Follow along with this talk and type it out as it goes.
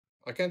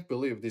I can't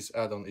believe this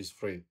add-on is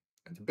free.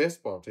 And the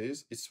best part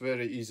is, it's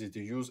very easy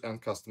to use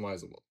and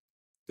customizable.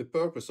 The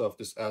purpose of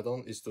this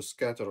add-on is to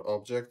scatter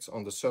objects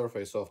on the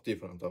surface of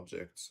different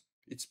objects.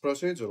 It's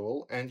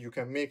procedural and you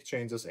can make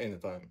changes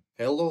anytime.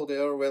 Hello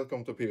there,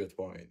 welcome to Pivot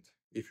Point.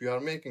 If you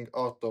are making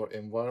outdoor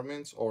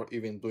environments or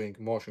even doing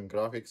motion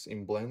graphics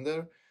in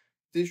Blender,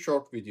 this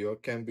short video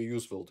can be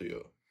useful to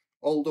you.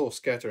 Although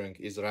scattering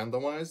is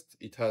randomized,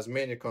 it has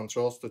many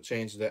controls to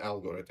change the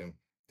algorithm.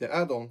 The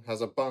add-on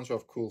has a bunch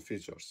of cool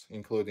features,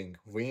 including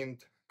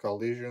wind,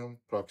 collision,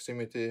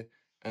 proximity,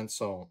 and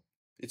so on.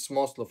 It's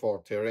mostly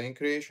for terrain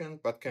creation,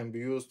 but can be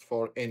used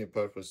for any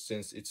purpose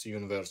since it's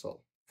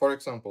universal. For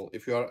example,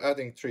 if you are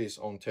adding trees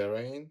on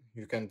terrain,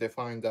 you can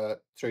define the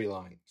tree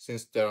line,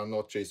 since there are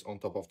no trees on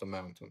top of the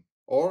mountain.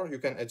 Or you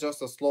can adjust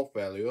the slope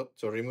value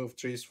to remove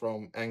trees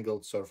from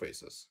angled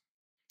surfaces.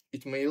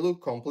 It may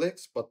look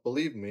complex, but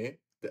believe me,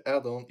 the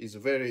add-on is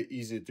very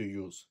easy to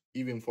use,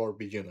 even for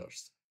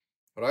beginners.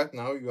 Right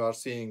now you are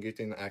seeing it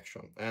in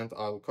action, and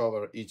I'll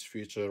cover each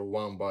feature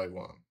one by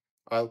one.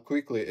 I'll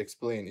quickly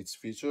explain its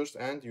features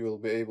and you will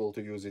be able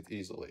to use it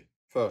easily.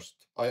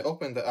 First, I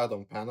open the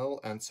add-on panel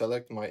and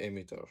select my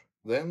emitter.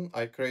 Then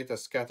I create a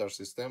scatter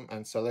system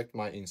and select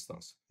my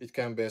instance. It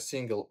can be a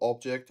single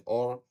object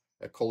or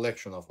a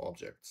collection of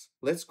objects.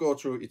 Let's go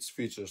through its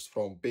features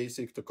from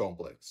basic to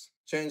complex.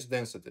 Change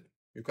density.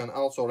 You can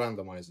also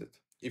randomize it.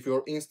 If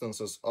your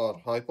instances are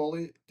high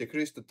poly,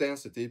 decrease the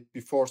density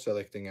before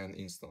selecting an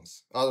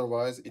instance.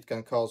 Otherwise, it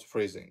can cause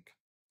freezing.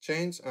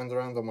 Change and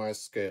randomize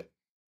scale.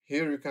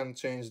 Here you can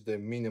change the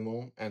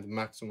minimum and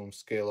maximum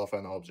scale of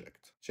an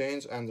object.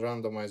 Change and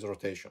randomize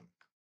rotation.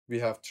 We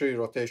have 3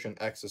 rotation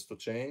axes to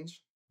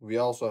change. We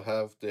also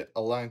have the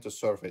align to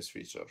surface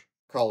feature.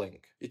 Culling.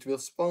 It will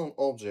spawn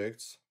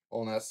objects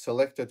on a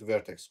selected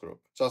vertex group.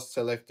 Just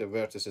select the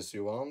vertices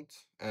you want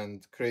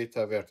and create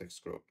a vertex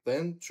group.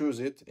 Then choose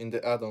it in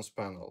the add-ons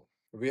panel.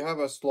 We have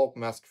a slope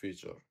mask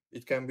feature.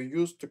 It can be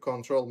used to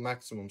control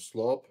maximum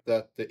slope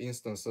that the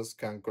instances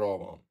can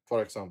grow on.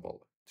 For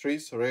example,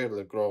 trees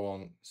rarely grow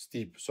on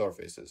steep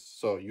surfaces,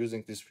 so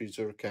using this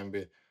feature can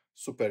be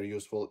super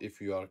useful if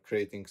you are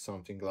creating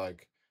something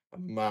like a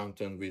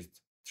mountain with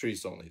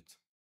trees on it.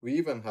 We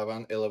even have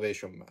an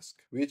elevation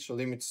mask, which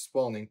limits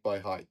spawning by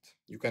height.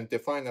 You can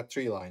define a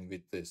tree line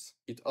with this.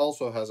 It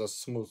also has a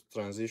smooth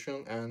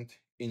transition and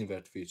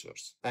invert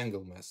features.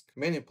 Angle mask.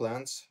 Many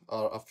plants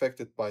are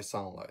affected by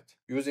sunlight.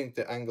 Using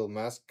the angle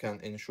mask can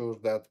ensure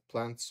that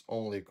plants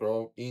only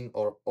grow in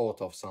or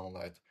out of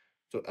sunlight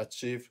to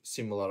achieve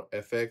similar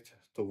effect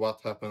to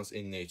what happens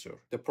in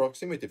nature. The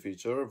proximity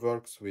feature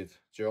works with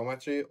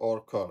geometry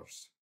or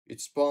curves. It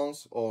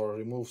spawns or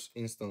removes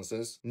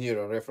instances near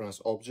a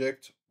reference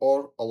object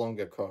or along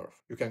a curve.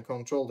 You can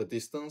control the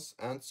distance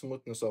and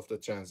smoothness of the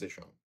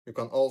transition. You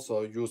can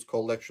also use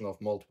collection of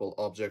multiple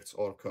objects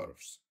or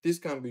curves. This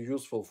can be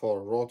useful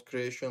for road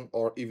creation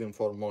or even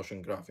for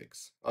motion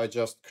graphics. I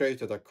just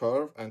created a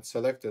curve and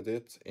selected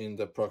it in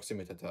the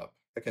proximity tab.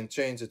 I can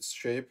change its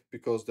shape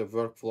because the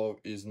workflow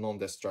is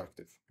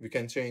non-destructive. We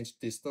can change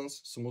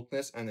distance,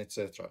 smoothness, and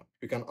etc.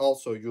 We can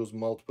also use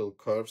multiple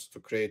curves to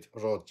create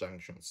road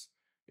junctions.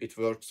 It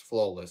works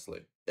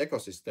flawlessly.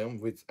 Ecosystem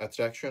with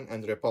attraction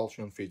and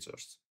repulsion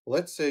features.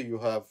 Let's say you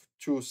have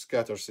 2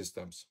 scatter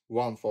systems,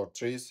 one for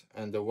trees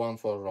and the one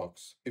for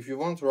rocks. If you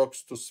want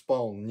rocks to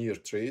spawn near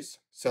trees,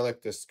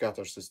 select the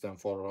scatter system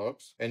for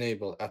rocks,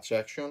 enable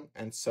attraction,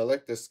 and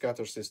select the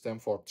scatter system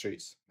for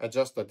trees.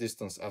 Adjust the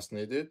distance as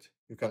needed.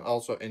 You can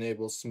also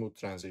enable smooth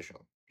transition.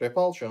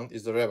 Repulsion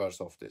is the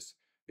reverse of this.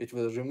 It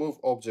will remove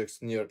objects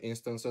near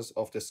instances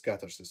of the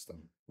scatter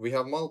system. We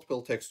have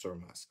multiple texture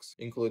masks,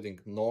 including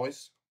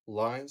noise,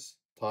 lines,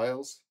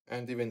 tiles,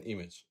 and even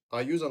image.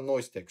 I use a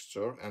noise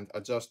texture and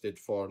adjust it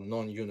for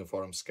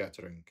non-uniform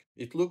scattering.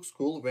 It looks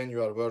cool when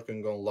you are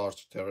working on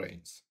large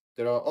terrains.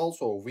 There are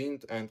also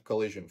wind and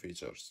collision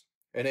features.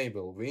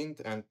 Enable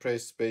wind and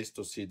press space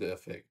to see the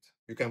effect.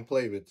 You can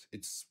play with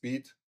its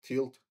speed,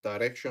 tilt,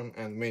 direction,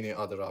 and many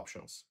other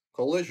options.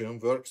 Collision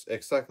works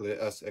exactly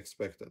as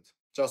expected.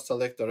 Just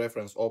select the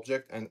reference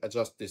object and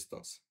adjust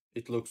distance.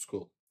 It looks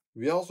cool.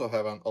 We also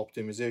have an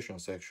optimization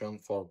section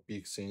for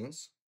big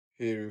scenes.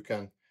 Here you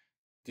can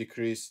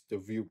decrease the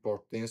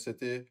viewport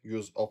density,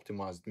 use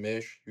optimized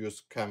mesh,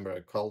 use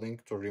camera culling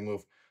to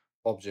remove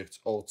objects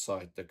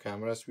outside the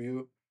camera's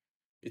view.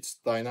 It's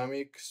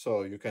dynamic,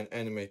 so you can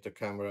animate the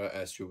camera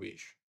as you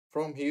wish.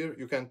 From here,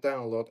 you can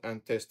download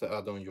and test the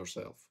add-on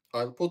yourself.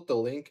 I'll put the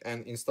link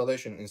and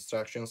installation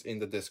instructions in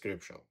the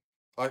description.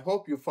 I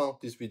hope you found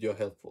this video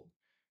helpful.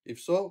 If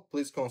so,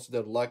 please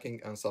consider liking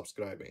and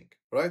subscribing.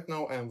 Right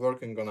now I am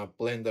working on a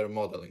Blender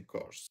modeling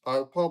course.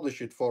 I'll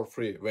publish it for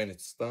free when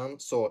it's done,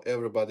 so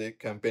everybody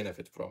can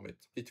benefit from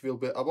it. It will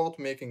be about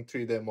making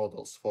 3D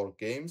models for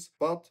games,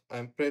 but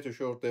I'm pretty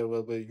sure there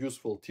will be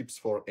useful tips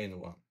for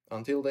anyone.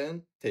 Until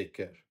then, take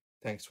care.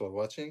 Thanks for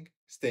watching.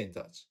 Stay in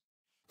touch.